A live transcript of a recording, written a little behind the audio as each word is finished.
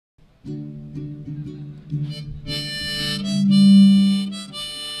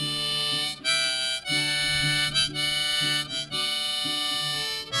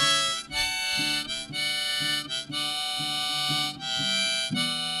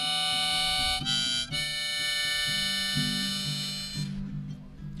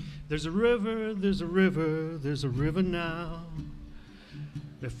There's a river, there's a river, there's a river now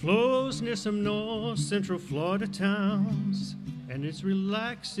that flows near some north central Florida towns, and it's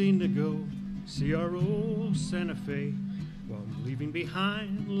relaxing to go see our old Santa Fe while leaving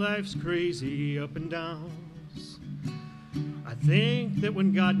behind life's crazy up and downs. I think that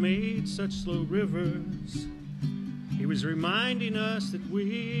when God made such slow rivers, He was reminding us that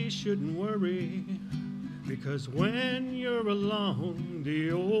we shouldn't worry, because when you're along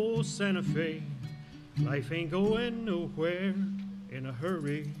the old Santa Fe, life ain't going nowhere in a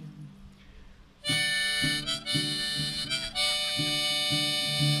hurry.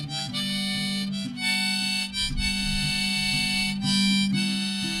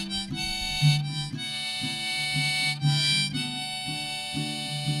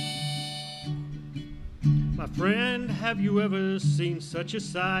 My friend, have you ever seen such a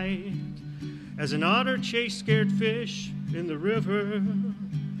sight as an otter chase scared fish in the river?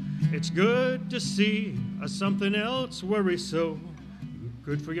 It's good to see something else worry so,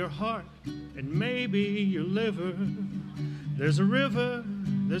 good for your heart and maybe your liver. There's a river,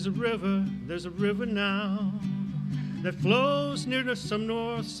 there's a river, there's a river now that flows near to some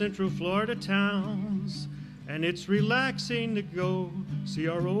north central Florida towns, and it's relaxing to go see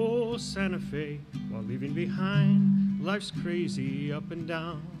our old Santa Fe while leaving behind life's crazy up and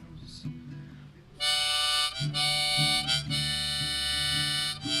downs.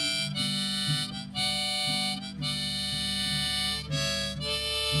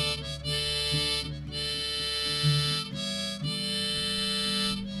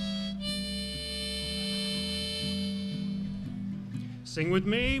 Sing with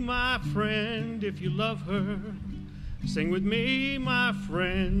me, my friend, if you love her. Sing with me, my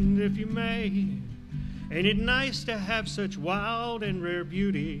friend, if you may. Ain't it nice to have such wild and rare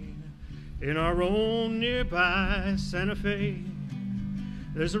beauty in our own nearby Santa Fe?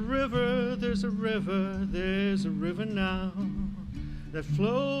 There's a river, there's a river, there's a river now that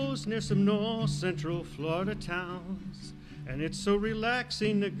flows near some north central Florida towns, and it's so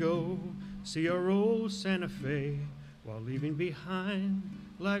relaxing to go see our old Santa Fe while leaving behind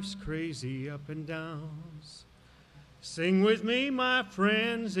life's crazy up and downs. Sing with me, my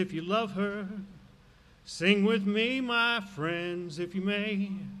friends, if you love her. Sing with me, my friends, if you may.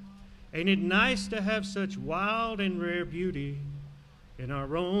 Ain't it nice to have such wild and rare beauty in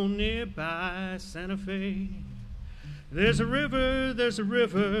our own nearby Santa Fe? There's a river, there's a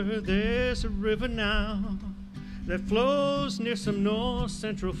river, there's a river now that flows near some north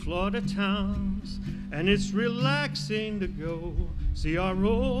central Florida towns, and it's relaxing to go see our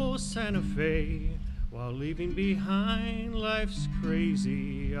old Santa Fe while leaving behind life's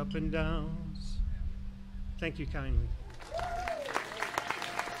crazy up and downs. Thank you kindly.